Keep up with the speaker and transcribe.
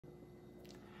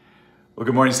Well,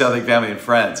 good morning, SouthLake family and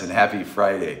friends, and happy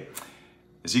Friday.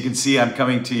 As you can see, I'm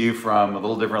coming to you from a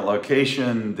little different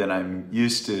location than I'm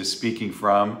used to speaking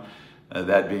from,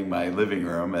 that being my living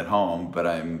room at home, but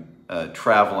I'm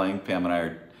traveling. Pam and I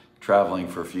are traveling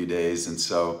for a few days, and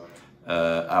so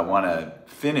I want to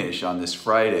finish on this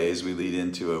Friday as we lead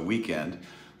into a weekend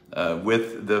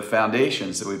with the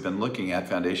foundations that we've been looking at,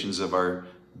 foundations of our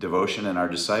devotion and our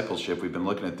discipleship. We've been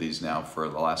looking at these now for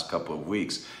the last couple of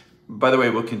weeks. By the way,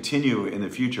 we'll continue in the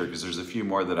future because there's a few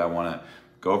more that I want to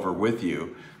go over with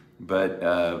you.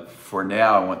 But for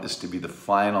now, I want this to be the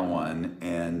final one.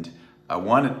 And I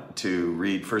wanted to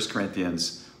read 1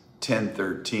 Corinthians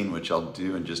 10:13, which I'll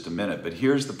do in just a minute. But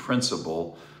here's the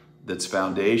principle that's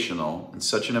foundational and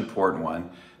such an important one.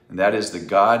 And that is that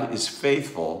God is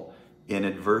faithful in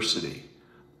adversity.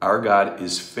 Our God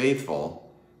is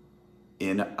faithful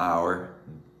in our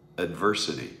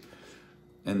adversity.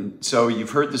 And so you've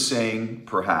heard the saying,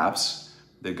 perhaps,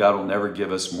 that God will never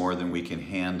give us more than we can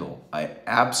handle. I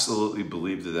absolutely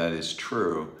believe that that is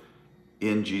true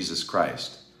in Jesus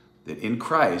Christ. That in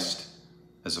Christ,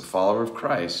 as a follower of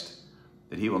Christ,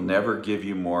 that he will never give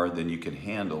you more than you can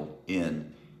handle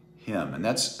in him. And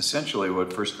that's essentially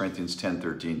what 1 Corinthians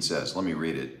 10:13 says. Let me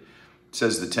read it. It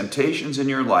says, the temptations in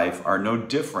your life are no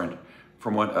different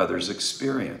from what others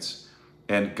experience.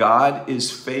 And God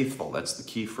is faithful. That's the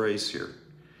key phrase here.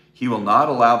 He will not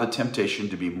allow the temptation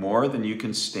to be more than you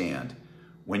can stand.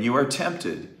 When you are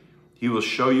tempted, he will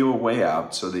show you a way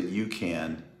out so that you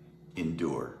can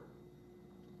endure.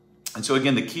 And so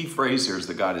again, the key phrase here is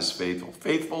that God is faithful.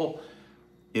 Faithful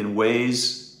in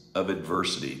ways of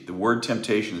adversity. The word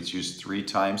temptation that's used 3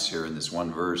 times here in this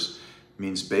one verse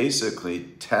means basically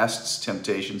tests,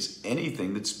 temptations,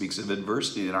 anything that speaks of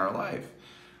adversity in our life.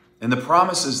 And the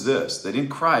promise is this, that in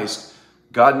Christ,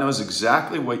 God knows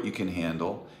exactly what you can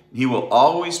handle. He will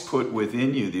always put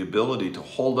within you the ability to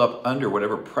hold up under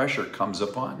whatever pressure comes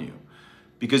upon you,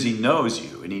 because he knows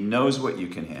you and he knows what you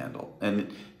can handle.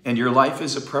 And your life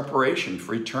is a preparation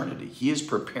for eternity. He is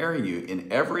preparing you in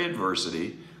every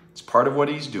adversity. It's part of what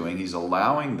he's doing. He's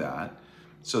allowing that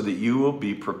so that you will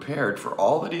be prepared for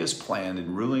all that he has planned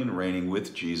in ruling and reigning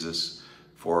with Jesus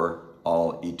for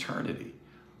all eternity.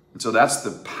 And so that's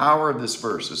the power of this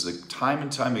verse, is that time and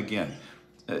time again,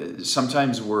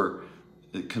 sometimes we're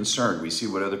concerned. We see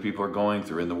what other people are going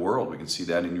through in the world. We can see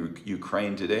that in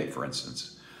Ukraine today, for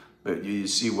instance. But you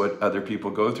see what other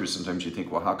people go through. Sometimes you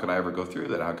think, well, how could I ever go through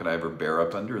that? How could I ever bear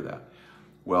up under that?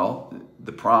 Well,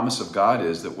 the promise of God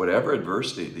is that whatever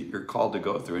adversity that you're called to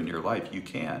go through in your life, you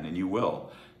can and you will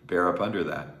bear up under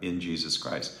that in Jesus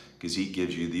Christ, because he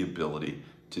gives you the ability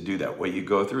to do that. What you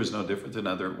go through is no different than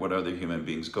what other human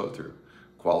beings go through.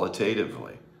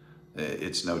 Qualitatively,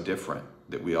 it's no different.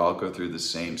 That we all go through the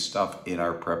same stuff in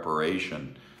our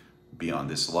preparation beyond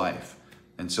this life.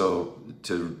 And so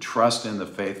to trust in the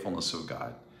faithfulness of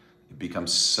God, it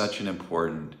becomes such an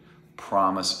important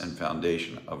promise and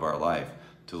foundation of our life,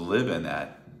 to live in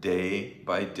that day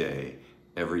by day,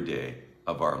 every day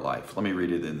of our life. Let me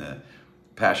read it in the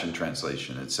Passion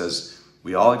Translation. It says,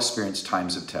 we all experience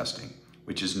times of testing,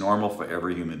 which is normal for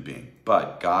every human being,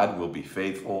 but God will be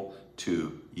faithful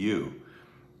to you.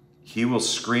 He will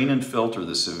screen and filter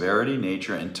the severity,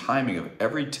 nature, and timing of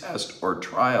every test or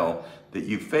trial that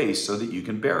you face so that you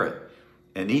can bear it.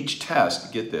 And each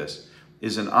test, get this,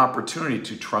 is an opportunity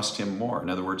to trust him more.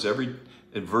 In other words, every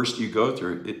adversity you go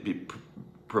through,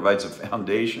 provides a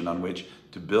foundation on which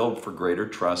to build for greater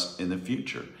trust in the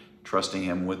future, trusting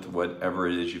him with whatever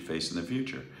it is you face in the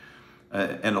future.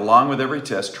 And along with every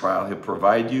test, trial, he'll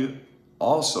provide you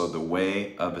also the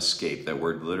way of escape. That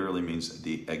word literally means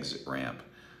the exit ramp,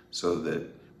 so that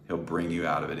he'll bring you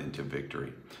out of it into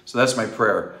victory. So that's my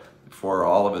prayer for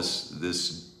all of us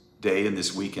this day and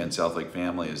this weekend, SouthLake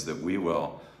family, is that we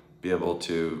will be able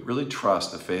to really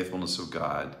trust the faithfulness of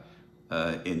God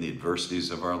in the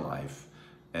adversities of our life,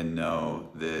 and know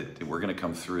that we're going to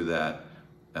come through that,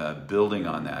 building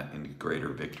on that in greater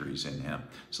victories in him.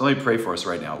 So let me pray for us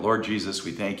right now. Lord Jesus,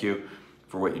 we thank you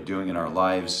for what you're doing in our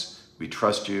lives. We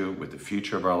trust you with the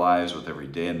future of our lives, with every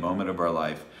day and moment of our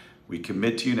life. We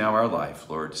commit to you now our life,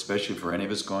 Lord, especially for any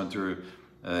of us going through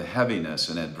heaviness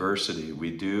and adversity.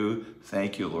 We do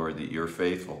thank you, Lord, that you're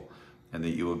faithful and that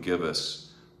you will give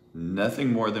us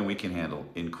nothing more than we can handle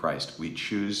in Christ. We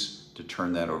choose to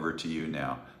turn that over to you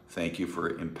now. Thank you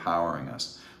for empowering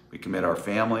us. We commit our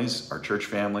families, our church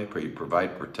family. Pray you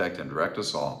provide, protect, and direct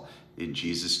us all. In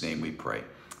Jesus' name we pray.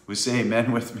 We say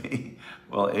amen with me.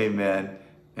 Well, amen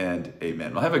and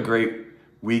amen. Well, have a great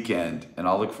weekend, and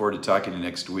I'll look forward to talking to you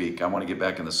next week. I want to get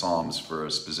back in the Psalms for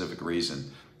a specific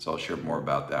reason. So I'll share more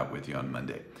about that with you on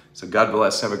Monday. So God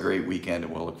bless. Have a great weekend,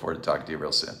 and we'll look forward to talking to you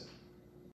real soon.